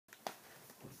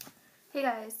Hey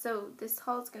guys, so this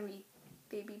haul is going to be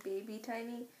baby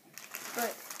tiny,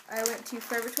 but I went to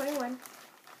Forever 21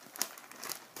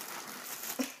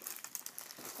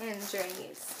 and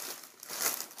Journeys.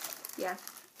 Yeah,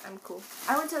 I'm cool.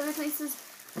 I went to other places,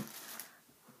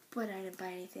 but I didn't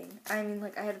buy anything. I mean,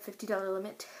 like, I had a $50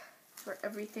 limit for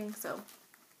everything, so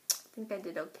I think I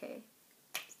did okay.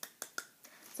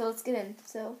 So let's get in.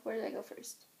 So where did I go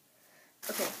first?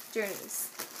 Okay, Journeys.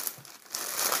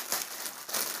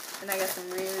 And I got some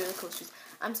really cool shoes.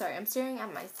 I'm sorry, I'm staring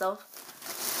at myself.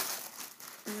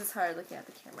 This is hard looking at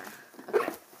the camera.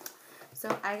 Okay,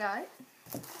 so I got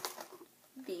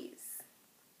these.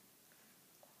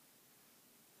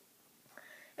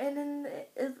 And then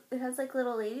it has like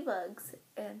little ladybugs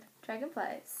and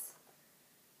dragonflies.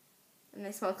 And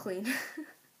they smell clean.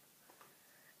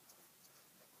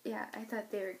 Yeah, I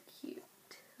thought they were cute.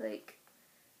 Like,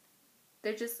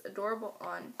 they're just adorable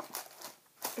on.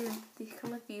 And they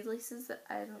come with these laces that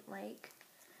I don't like.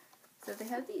 So they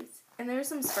have these. And there are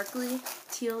some sparkly,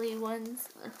 tealy ones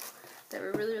that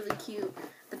were really cute.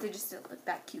 But they just didn't look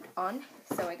that cute on.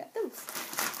 So I got those.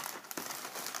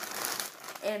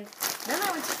 And then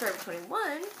I went to Forever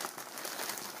 21.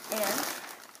 And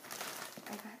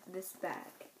I got this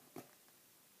bag.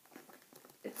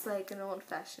 It's like an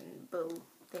old-fashioned bow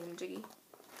thingamajiggy.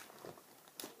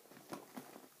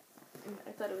 And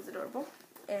I thought it was adorable.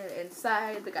 And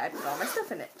inside, the guy put all my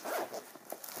stuff in it.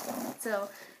 So,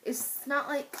 it's not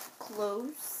like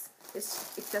clothes,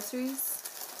 it's accessories.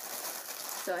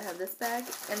 So I have this bag,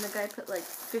 and the guy put like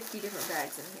 50 different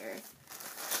bags in here.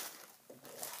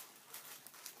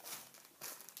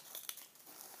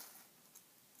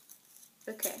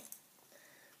 Okay,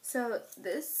 so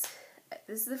this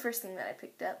is the first thing that I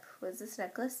picked up, was this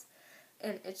necklace.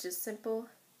 And it's just simple,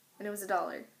 and it was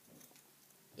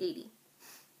 $1.80.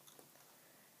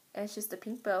 And it's just a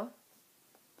pink bow.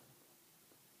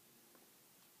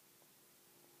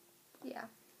 Yeah.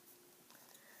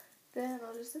 Then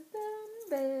I'll just sit there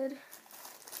on bed.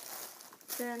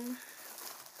 Then,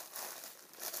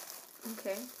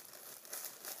 okay.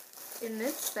 In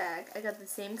this bag, I got the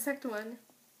same exact one,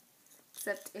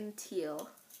 except in teal.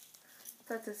 I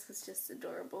thought this was just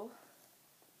adorable.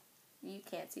 You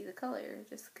can't see the color,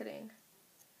 just kidding.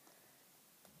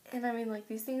 And I mean, like,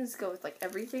 these things go with, like,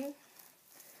 everything.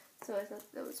 So I thought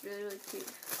that was really cute.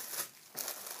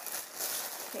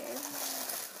 Okay.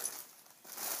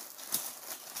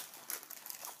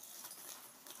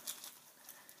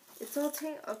 It's all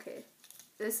okay.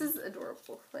 This is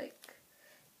adorable. Like,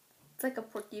 it's like a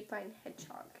porcupine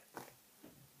hedgehog.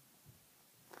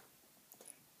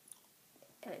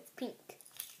 And it's pink,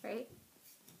 right?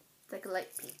 It's like a light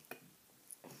pink.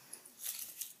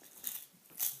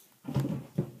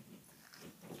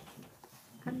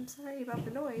 I'm sorry about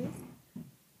the noise.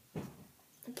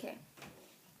 Okay.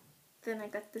 Then I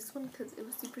got this one because it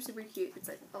was super cute. It's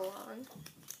like a long.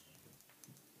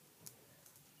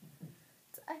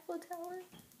 It's Eiffel Tower.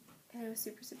 And it was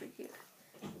super cute.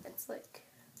 It's like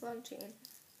long chain.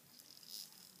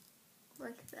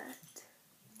 Like that.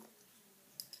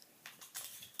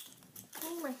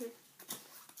 Oh my hair.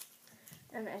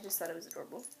 And I just thought it was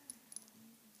adorable.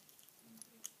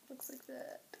 Looks like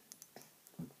that.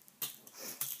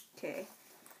 Okay.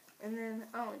 And then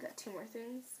I only got 2 more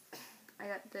things. I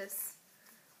got this.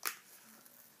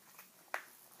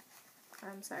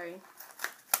 I'm sorry.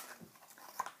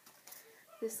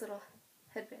 This little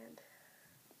headband.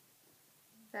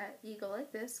 That you go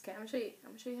like this. Okay, I'm gonna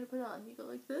show you how to put it on. You go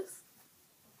like this.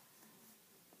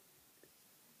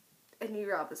 And you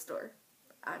rob a store.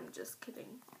 I'm just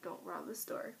kidding. Don't rob the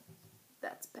store.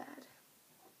 That's bad.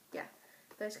 Yeah.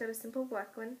 But I just got a simple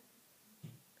black one.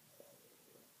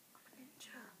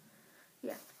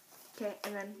 Yeah. Okay,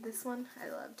 and then this one I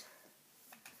loved.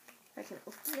 I can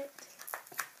open it.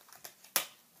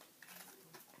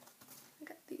 I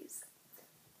got these.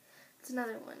 It's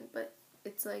another one, but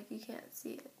it's like you can't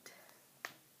see it.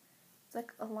 It's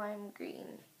like a lime green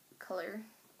color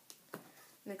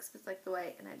mixed with like the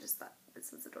white, and I just thought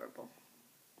this was adorable.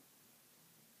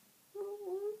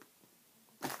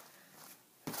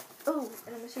 Oh,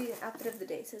 and I'm going to show you an outfit of the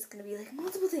day, so it's going to be like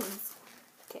multiple things.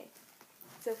 Okay,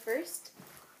 so first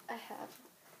I have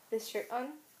this shirt on.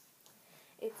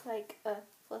 It's like a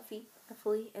fluffy,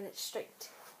 and it's striped.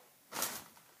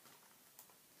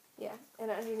 Yeah, and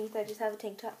underneath I just have a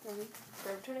tank top from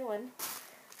Forever 21.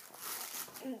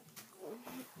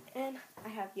 And I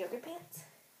have yoga pants.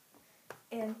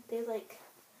 And they're like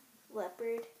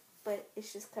leopard, but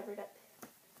it's just covered up.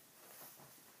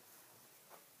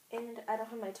 And I don't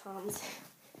have my Toms,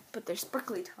 but they're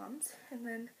sparkly Toms. And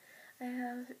then I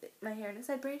have my hair in a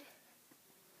side braid.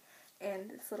 and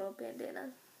this little bandana.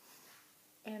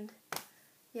 And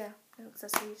yeah, no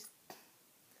accessories.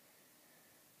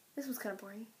 This was kind of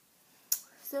boring.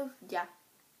 So yeah.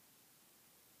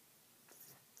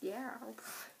 Yeah.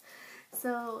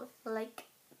 So like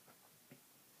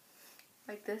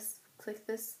this, click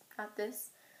this, not this.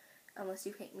 Unless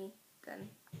you hate me, then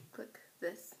click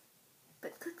this.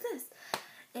 But click this.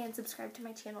 And subscribe to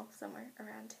my channel somewhere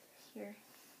around here.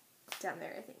 Down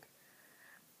there, I think.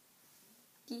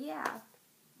 Yeah.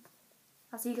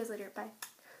 I'll see you guys later. Bye.